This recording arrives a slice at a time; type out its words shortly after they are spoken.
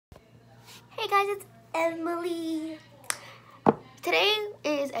Hey guys, it's Emily. Today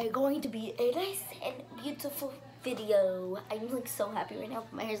is going to be a nice and beautiful video. I'm like so happy right now.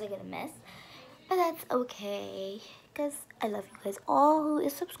 My hair's like in a mess, but that's okay because I love you guys all who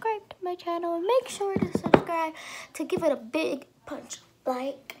is subscribed to my channel. Make sure to subscribe, to give it a big punch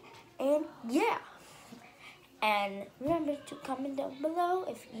like, and yeah. And remember to comment down below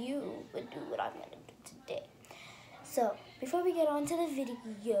if you would do what I'm gonna do today. So, before we get on to the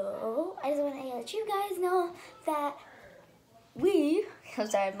video, I just want to let you guys know that I'm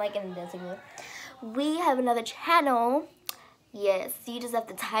sorry, I'm like in a dancing mood. We have another channel. Yes, you just have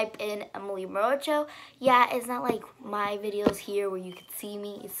to type in Emily Morocho. Yeah, it's not like my videos here where you can see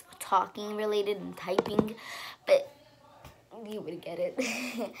me. It's talking related and typing, but you would get it.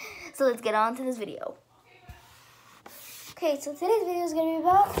 So let's get on to this video. Okay, so today's video is going to be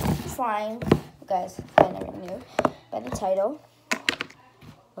about slime. You guys, I never knew. By the title,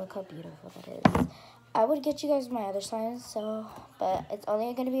 look how beautiful that is. I would get you guys my other slimes, but it's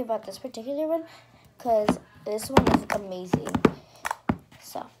only going to be about this particular one because this one is amazing.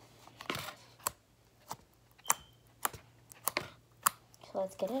 So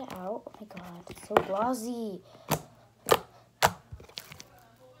let's get it out. Oh my god, it's so glossy.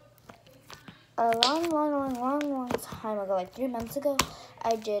 A long time ago, like 3 months ago,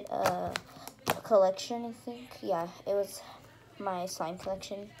 I did a collection, I think. Yeah, it was my slime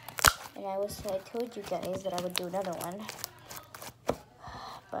collection. And I told you guys that I would do another one.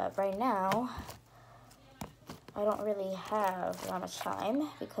 But right now, I don't really have that much time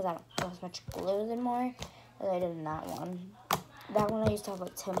because I don't have as much glue anymore as I did in that one. That one I used to have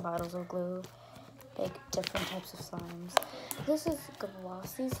like 10 bottles of glue. Like different types of slimes. This is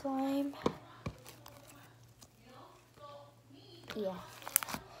glossy slime. Yeah.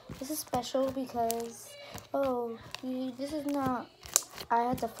 This is special because, this is not, I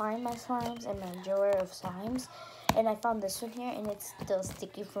had to find my slimes in my drawer of slimes, and I found this one here, and it's still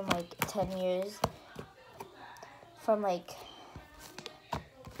sticky from like 10 years, from like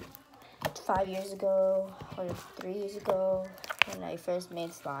 5 years ago, or 3 years ago, when I first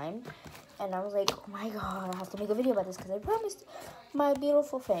made slime, and I was like, oh my god, I have to make a video about this, because I promised my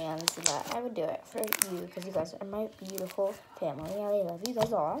beautiful fans that I would do it for you, because you guys are my beautiful family, and I love you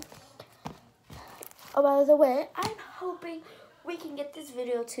guys all. Oh, by the way, I'm hoping we can get this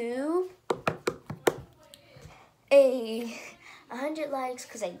video to 100 likes,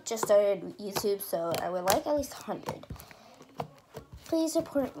 because I just started YouTube, so I would like at least 100. Please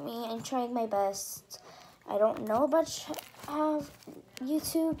support me. I'm trying my best. I don't know much of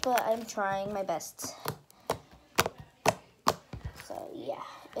YouTube, but I'm trying my best. So yeah,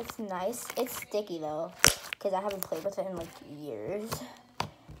 it's nice. It's sticky though, because I haven't played with it in like years.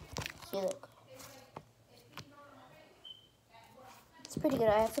 See, look. It's pretty good.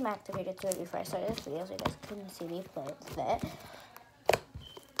 I had some activator to it before I started this video, so you guys couldn't see me play with it.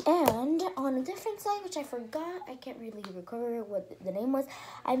 And on a different side, which I forgot, I can't really remember what the name was,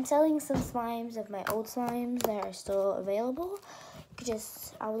 I'm selling some slimes of my old slimes that are still available.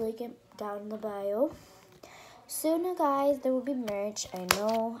 I'll link it down in the bio. Soon, guys, there will be merch. I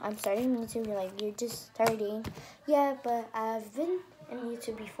know I'm starting YouTube. You're like, you're just starting. Yeah, but I've been in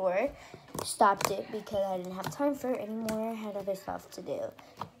YouTube before. Stopped it because I didn't have time for it anymore. I had other stuff to do.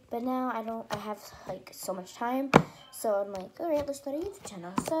 But now I have like so much time. So I'm like, all right, let's start a YouTube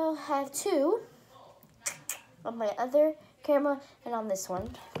channel. So I have 2 on my other camera and on this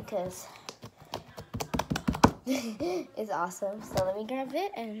one because it's awesome. So let me grab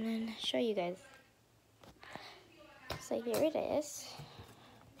it and then show you guys. So here it is.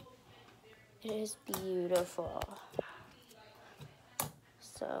 It is beautiful.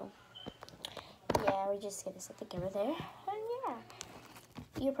 So yeah, we're just gonna sit together there. And yeah.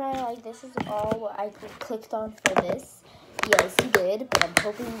 You're probably like, this is all what I clicked on for this. Yes, you did, but I'm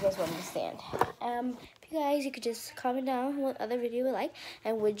hoping you guys will understand. If you guys, you could just comment down what other video you would like.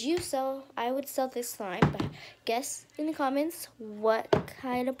 And I would sell this slime, but guess in the comments what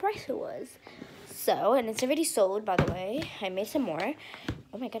kind of price it was. So, and it's already sold, by the way. I made some more.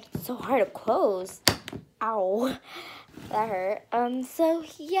 Oh my god, it's so hard to close. Ow. That hurt. So,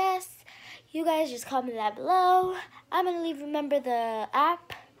 yes. You guys just comment that below. I'm going to remember the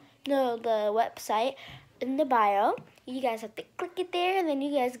website in the bio. You guys have to click it there, and then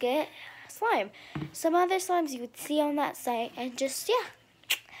you guys get slime. Some other slimes you would see on that site, and just, yeah.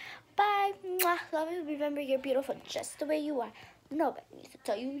 Bye. Mwah. Love you. Remember, you're beautiful just the way you are. Nobody needs to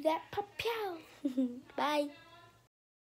tell you that. Pow. Bye.